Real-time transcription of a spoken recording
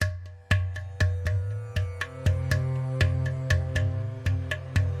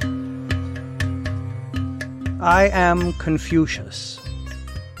I am Confucius.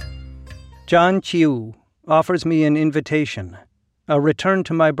 John Chiu offers me an invitation, a return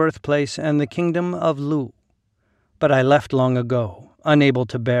to my birthplace and the kingdom of Lu. But I left long ago, unable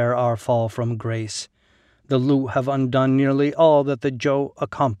to bear our fall from grace. The Lu have undone nearly all that the Zhou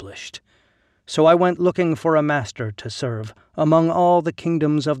accomplished. So I went looking for a master to serve among all the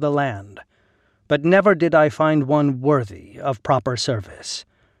kingdoms of the land. But never did I find one worthy of proper service.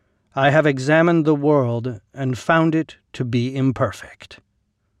 I have examined the world and found it to be imperfect.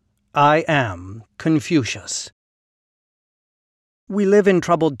 I am Confucius. We live in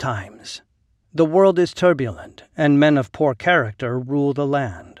troubled times. The world is turbulent, and men of poor character rule the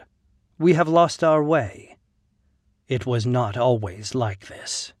land. We have lost our way. It was not always like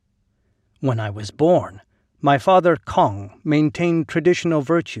this. When I was born, my father Kong maintained traditional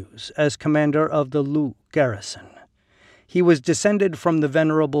virtues as commander of the Lu garrison. He was descended from the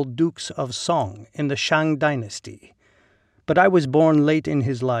venerable dukes of Song in the Shang dynasty. But I was born late in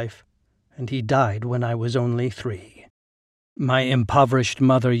his life, and he died when I was only 3. My impoverished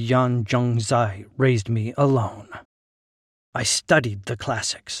mother Yan Zhongzai raised me alone. I studied the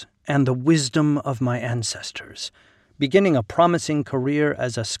classics and the wisdom of my ancestors, beginning a promising career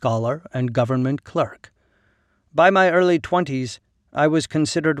as a scholar and government clerk. By my early 20s, I was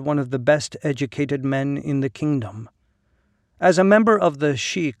considered one of the best educated men in the kingdom. As a member of the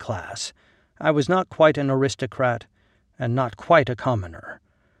Shi class, I was not quite an aristocrat and not quite a commoner.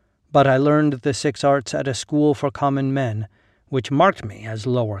 But I learned the 6 arts at a school for common men, which marked me as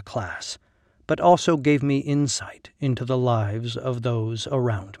lower class, but also gave me insight into the lives of those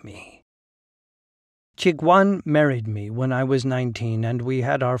around me. Qiguan married me when I was 19, and we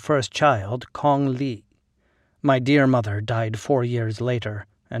had our first child, Kong Li. My dear mother died 4 years later,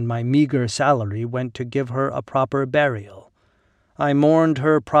 and my meager salary went to give her a proper burial. I mourned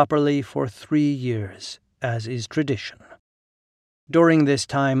her properly for 3 years, as is tradition. During this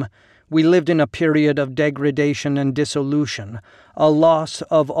time, we lived in a period of degradation and dissolution, a loss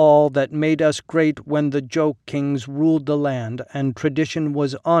of all that made us great when the Zhou kings ruled the land and tradition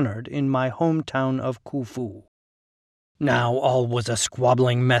was honored in my hometown of Kufu. Now all was a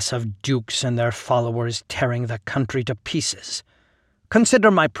squabbling mess of dukes and their followers tearing the country to pieces. Consider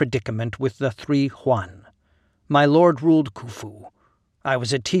my predicament with the 3 Huan. My lord ruled Kufu. I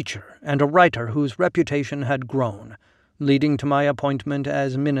was a teacher and a writer whose reputation had grown, leading to my appointment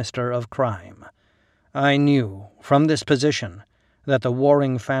as Minister of Crime. I knew, from this position, that the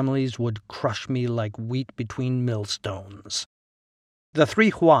warring families would crush me like wheat between millstones. The 3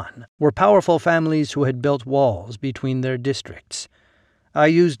 Huan were powerful families who had built walls between their districts. I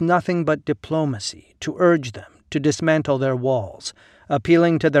used nothing but diplomacy to urge them to dismantle their walls,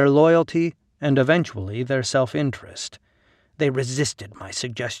 appealing to their loyalty and eventually their self-interest. They resisted my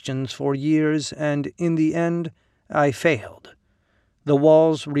suggestions for years, and in the end, I failed. The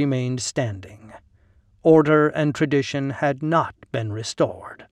walls remained standing. Order and tradition had not been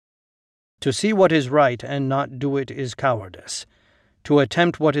restored. To see what is right and not do it is cowardice. To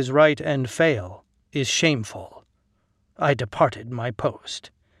attempt what is right and fail is shameful. I departed my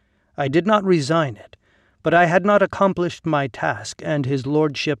post. I did not resign it, but I had not accomplished my task, and his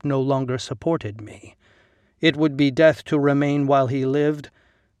lordship no longer supported me. It would be death to remain while he lived,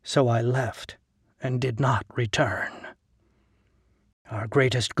 so I left and did not return. Our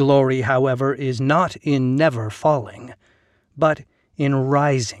greatest glory, however, is not in never falling, but in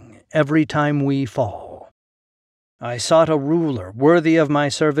rising every time we fall. I sought a ruler worthy of my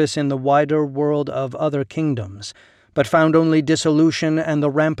service in the wider world of other kingdoms, but found only dissolution and the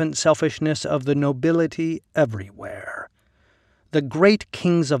rampant selfishness of the nobility everywhere. The great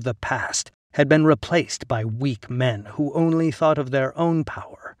kings of the past had been replaced by weak men who only thought of their own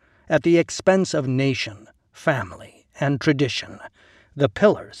power, at the expense of nation, family, and tradition, the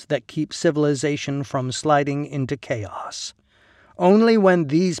pillars that keep civilization from sliding into chaos. Only when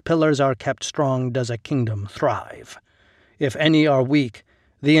these pillars are kept strong does a kingdom thrive. If any are weak,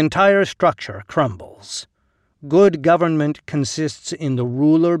 the entire structure crumbles. Good government consists in the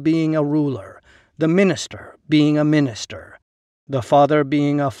ruler being a ruler, the minister being a minister, the father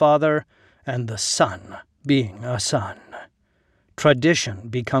being a father, and the son being a son. Tradition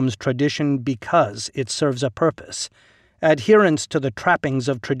becomes tradition because it serves a purpose. Adherence to the trappings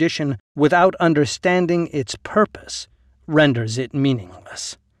of tradition without understanding its purpose renders it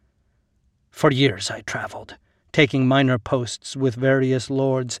meaningless. For years I traveled, taking minor posts with various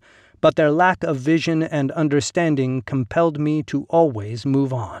lords, but their lack of vision and understanding compelled me to always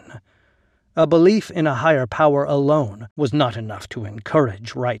move on. A belief in a higher power alone was not enough to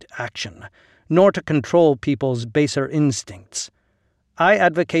encourage right action, nor to control people's baser instincts. I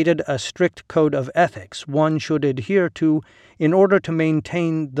advocated a strict code of ethics one should adhere to in order to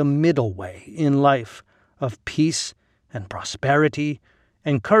maintain the middle way in life of peace and prosperity,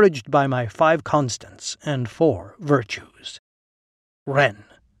 encouraged by my 5 constants and 4 virtues. Ren,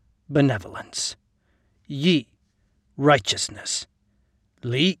 benevolence. Yi, righteousness.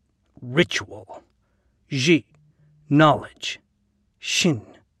 Li, ritual. Ji, knowledge. Xin,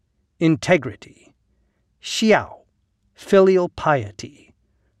 integrity. Xiao, filial piety.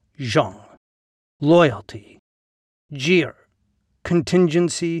 Zhong, loyalty. Jir,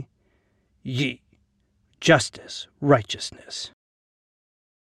 contingency. Yi, justice, righteousness.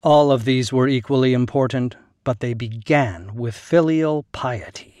 All of these were equally important, but they began with filial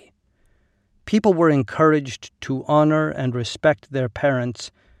piety. People were encouraged to honor and respect their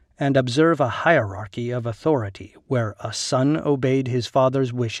parents and observe a hierarchy of authority where a son obeyed his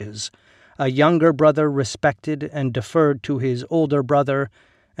father's wishes, a younger brother respected and deferred to his older brother,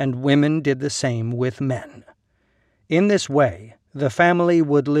 and women did the same with men. In this way, the family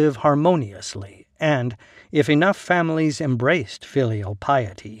would live harmoniously, and, if enough families embraced filial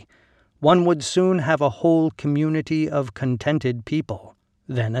piety, one would soon have a whole community of contented people,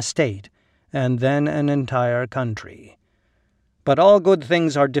 then a state, and then an entire country. But all good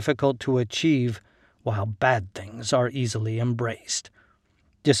things are difficult to achieve, while bad things are easily embraced.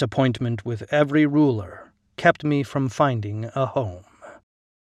 Disappointment with every ruler kept me from finding a home.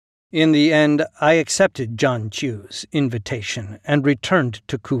 In the end, I accepted John Chiu's invitation and returned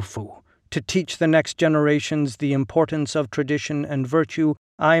to Khufu to teach the next generations the importance of tradition and virtue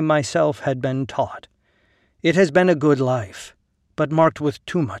I myself had been taught. It has been a good life, but marked with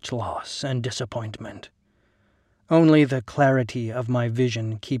too much loss and disappointment. Only the clarity of my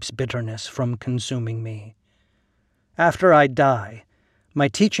vision keeps bitterness from consuming me. After I die, my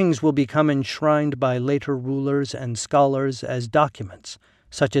teachings will become enshrined by later rulers and scholars as documents,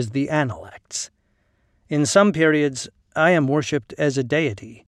 such as the Analects. In some periods, I am worshipped as a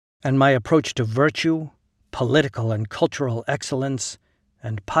deity, and my approach to virtue, political and cultural excellence,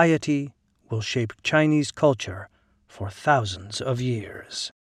 and piety will shape Chinese culture for thousands of years.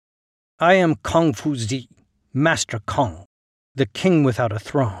 I am Confucius, Master Kong, the king without a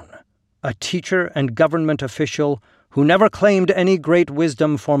throne, a teacher and government official who never claimed any great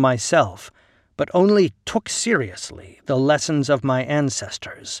wisdom for myself, but only took seriously the lessons of my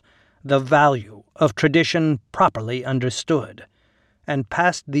ancestors, the value of tradition properly understood, and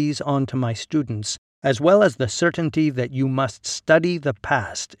passed these on to my students, as well as the certainty that you must study the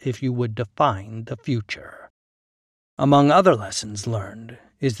past if you would define the future. Among other lessons learned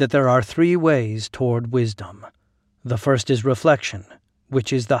is that there are 3 ways toward wisdom. The first is reflection,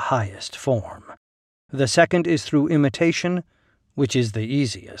 which is the highest form. The second is through imitation, which is the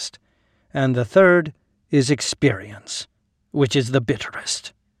easiest. And the third is experience, which is the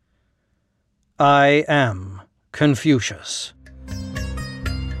bitterest. I am Confucius.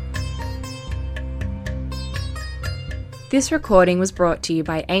 This recording was brought to you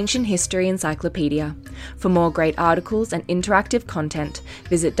by Ancient History Encyclopedia. For more great articles and interactive content,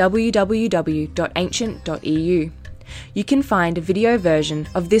 visit www.ancient.eu. You can find a video version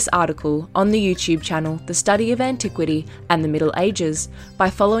of this article on the YouTube channel The Study of Antiquity and the Middle Ages by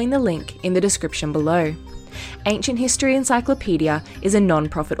following the link in the description below. Ancient History Encyclopedia is a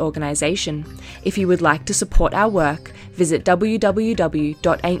non-profit organisation. If you would like to support our work, visit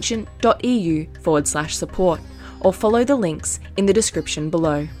www.ancient.eu/support or follow the links in the description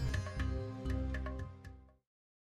below.